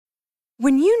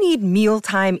When you need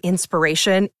mealtime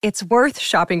inspiration, it's worth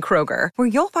shopping Kroger, where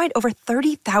you'll find over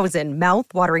 30,000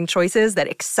 mouth-watering choices that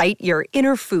excite your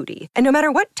inner foodie. And no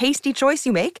matter what tasty choice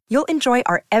you make, you'll enjoy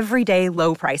our everyday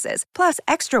low prices, plus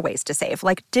extra ways to save,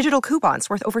 like digital coupons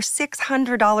worth over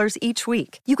 $600 each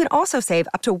week. You can also save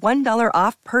up to $1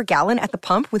 off per gallon at the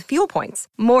pump with fuel points.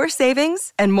 More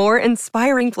savings and more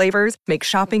inspiring flavors make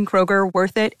shopping Kroger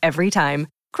worth it every time.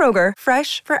 Kroger,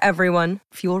 fresh for everyone.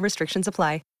 Fuel restrictions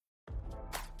apply.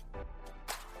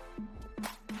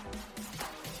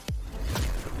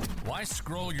 Why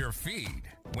scroll your feed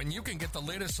when you can get the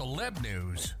latest celeb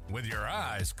news with your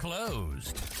eyes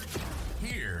closed?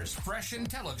 Here's fresh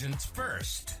intelligence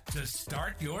first to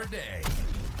start your day.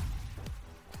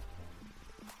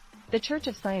 The Church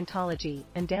of Scientology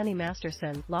and Danny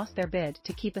Masterson lost their bid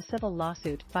to keep a civil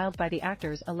lawsuit filed by the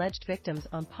actor's alleged victims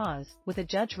on pause, with a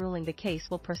judge ruling the case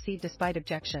will proceed despite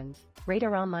objections,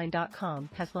 RadarOnline.com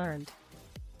has learned.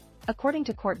 According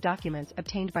to court documents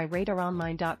obtained by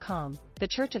RadarOnline.com, the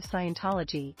Church of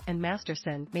Scientology and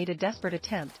Masterson made a desperate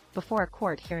attempt before a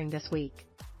court hearing this week.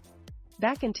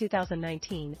 Back in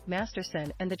 2019,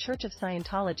 Masterson and the Church of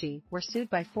Scientology were sued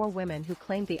by 4 women who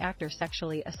claimed the actor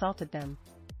sexually assaulted them.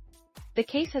 The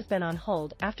case has been on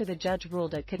hold after the judge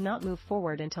ruled it could not move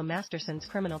forward until Masterson's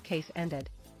criminal case ended.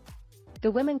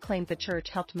 The women claimed the church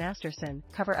helped Masterson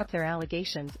cover up their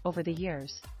allegations over the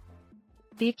years.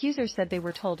 The accusers said they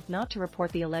were told not to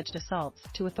report the alleged assaults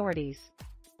to authorities.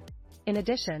 In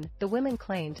addition, the women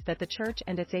claimed that the church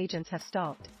and its agents have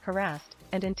stalked, harassed,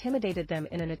 and intimidated them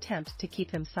in an attempt to keep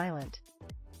them silent.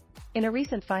 In a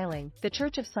recent filing, the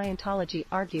Church of Scientology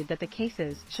argued that the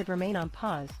cases should remain on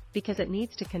pause because it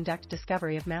needs to conduct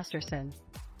discovery of Masterson.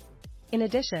 In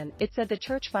addition, it said the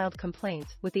church filed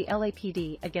complaints with the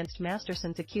LAPD against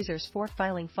Masterson's accusers for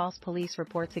filing false police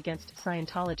reports against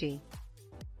Scientology.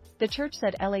 The church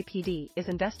said LAPD is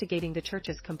investigating the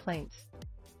church's complaints.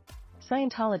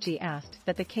 Scientology asked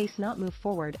that the case not move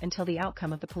forward until the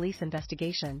outcome of the police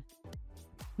investigation.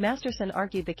 Masterson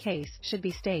argued the case should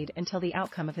be stayed until the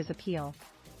outcome of his appeal.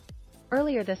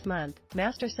 Earlier this month,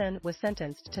 Masterson was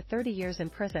sentenced to 30 years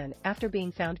in prison after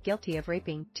being found guilty of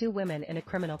raping 2 women in a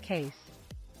criminal case.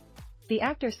 The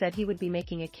actor said he would be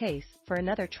making a case for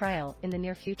another trial in the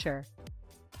near future.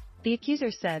 The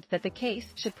accusers said that the case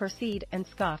should proceed and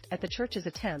scoffed at the church's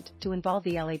attempt to involve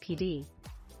the LAPD.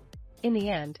 In the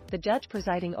end, the judge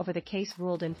presiding over the case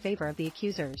ruled in favor of the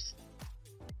accusers.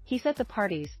 He said the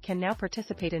parties can now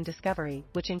participate in discovery,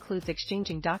 which includes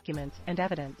exchanging documents and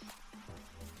evidence.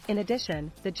 In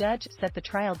addition, the judge set the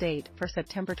trial date for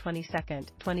September 22,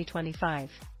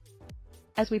 2025.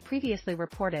 As we previously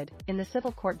reported, in the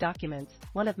civil court documents,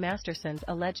 one of Masterson's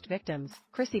alleged victims,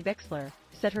 Chrissy Bixler,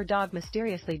 said her dog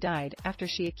mysteriously died after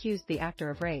she accused the actor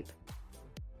of rape.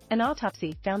 An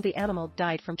autopsy found the animal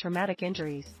died from traumatic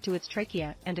injuries to its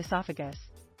trachea and esophagus.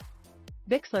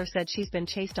 Bixler said she's been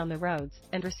chased on the roads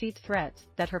and received threats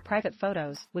that her private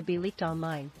photos would be leaked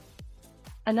online.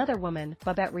 Another woman,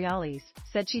 Babette Reales,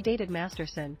 said she dated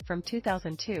Masterson from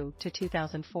 2002 to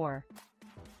 2004.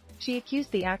 She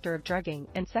accused the actor of drugging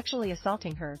and sexually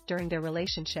assaulting her during their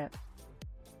relationship.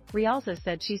 Rialza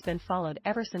said she's been followed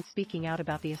ever since speaking out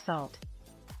about the assault.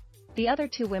 The other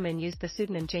 2 women used the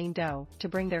pseudonym Jane Doe to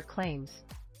bring their claims.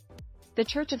 The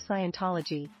Church of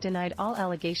Scientology denied all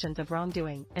allegations of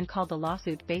wrongdoing and called the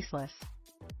lawsuit baseless.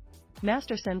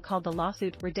 Masterson called the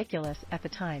lawsuit ridiculous at the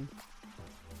time.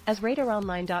 As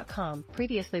RadarOnline.com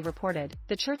previously reported,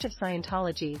 the Church of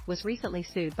Scientology was recently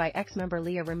sued by ex-member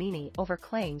Leah Remini over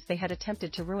claims they had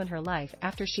attempted to ruin her life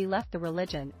after she left the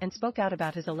religion and spoke out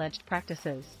about his alleged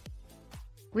practices.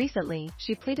 Recently,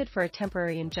 she pleaded for a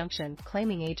temporary injunction,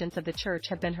 claiming agents of the church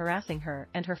have been harassing her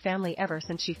and her family ever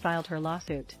since she filed her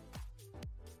lawsuit.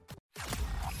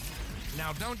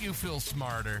 Now don't you feel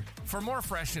smarter? For more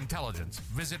fresh intelligence,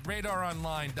 visit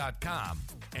RadarOnline.com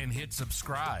and hit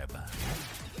subscribe.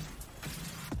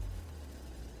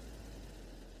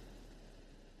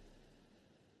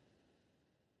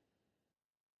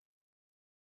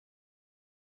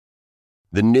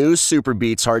 The new Super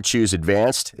Beats Heart Chews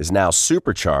Advanced is now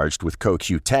supercharged with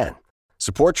CoQ10.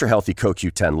 Support your healthy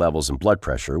CoQ10 levels and blood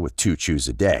pressure with 2 chews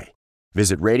a day.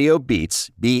 Visit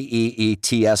RadioBeats,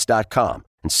 BEETS.com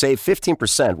and save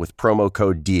 15% with promo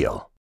code DEAL.